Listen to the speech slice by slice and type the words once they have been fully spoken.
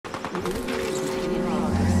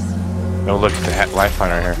No, look at the lifeline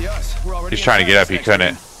right here. He's trying to get up, he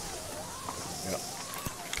couldn't. Yep.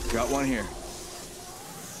 Got one here.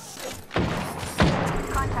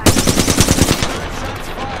 Contact. Shots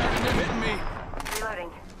fired and they're hitting me.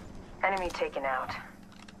 Reloading. Enemy taken out.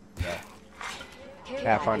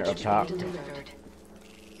 Pathfinder up top. Heads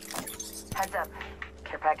up.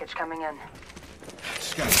 Care package coming in.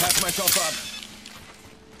 Just gotta patch myself up.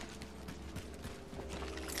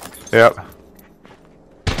 Yep.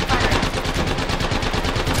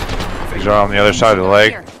 He's on the other side of the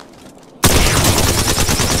leg.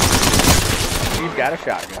 He's got a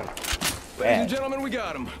shotgun. Ladies and gentlemen, we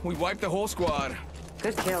got him. We wiped the whole squad.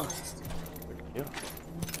 Good kill. Yeah.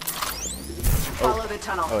 Follow the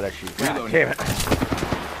tunnel. Oh, that's you. God Reloading. damn it.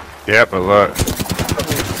 Yep, but look.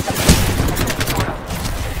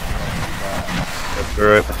 Go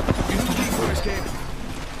through it. Use the key for escape.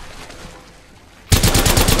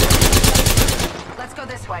 Let's go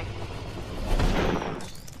this way.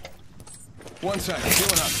 One side,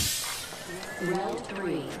 healing up. Round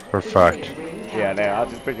 3. We're fucked. Yeah, now I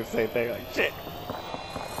was just thinking the same thing. Like, shit.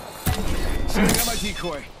 Setting up my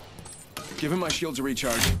decoy. Give him my shield to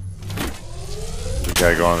recharge. We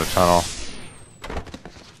gotta go in the tunnel.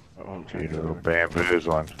 Oh, I'm trying Need a to little bamboos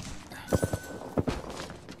one.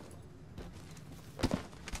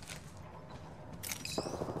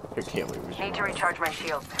 I can't believe we Need to recharge my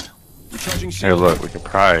shields. Recharging Here, shield. look, we can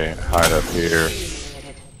probably hide up here.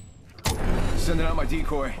 Sending out my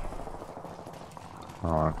decoy.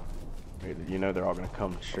 Hold on. You know they're all gonna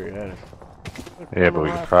come straight at us. Yeah, but we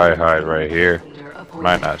can probably hide right here.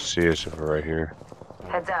 Might not see us if we're right here.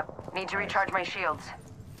 Heads up. Need to recharge my shields.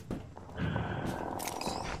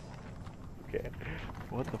 Okay.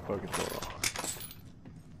 What the fuck is going on?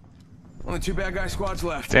 Only 2 bad guy squads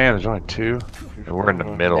left. Damn, there's only 2. And we're in the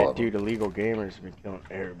middle That of them. dude, illegal gamers, been killing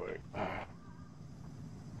everybody.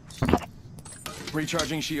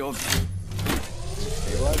 Recharging shield.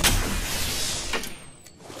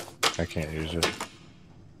 I can't use it.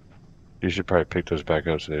 You should probably pick those back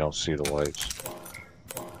up so they don't see the lights.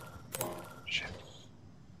 Shit.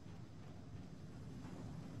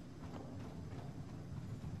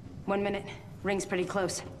 One minute. Ring's pretty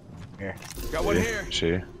close. Here, Got one here.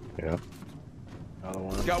 See? Yeah. another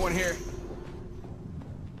one. Got one here.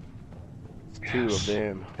 Two of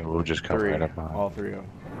them. And we'll just come Three. right up behind. All 3 of them.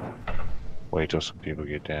 Wait till some people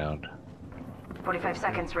get down. 45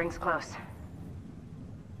 seconds. Ring's close.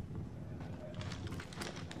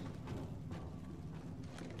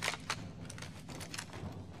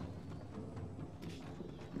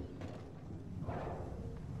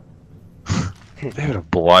 They had a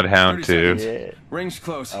bloodhound 30 too. Yeah. Rings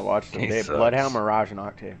close. I watched them. He They had sucks. Bloodhound, Mirage, and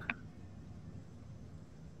Octave.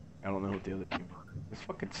 I don't know what the other people. This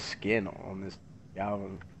fucking skin on this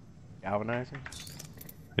galvanizer.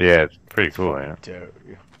 Yeah, it's pretty cool, man. Dope.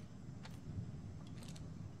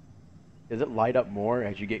 Does it light up more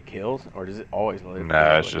as you get kills, or does it always light up?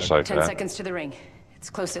 Nah, it's just like 10 that. seconds to the ring. It's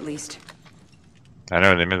close at least. I know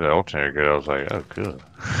when they made the alternator good, I was like, oh, good.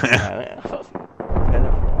 Yeah, I thought had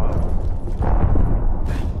that for a while.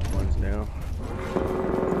 One's down.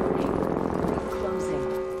 Closing.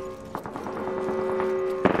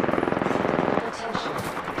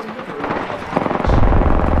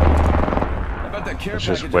 I bet that care Let's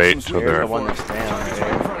just package wait is till some they're- Here's the one that's down Target's right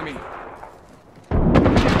right in there. front of me.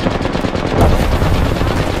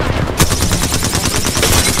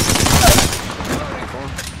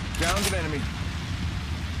 Downed an enemy.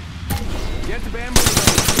 Get the bamboo.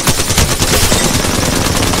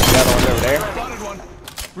 Got one over there. Spotted one.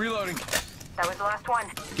 Reloading. That was the last one.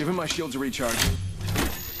 Give him my shield to recharge.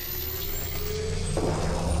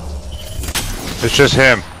 It's just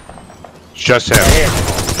him. It's just him. Here.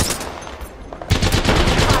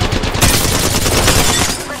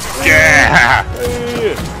 Yeah!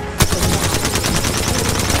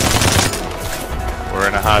 We're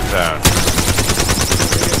in a hot zone.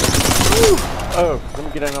 Oh, let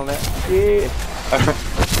me get in on that. Yeah.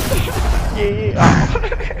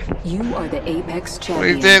 Yeah. You are the Apex We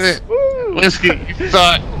champions. did it! Whiskey, you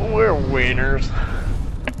thought. We're winners.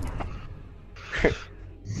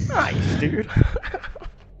 Nice, dude.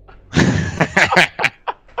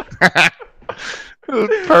 It was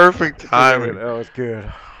perfect timing. That was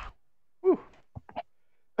good. Whew.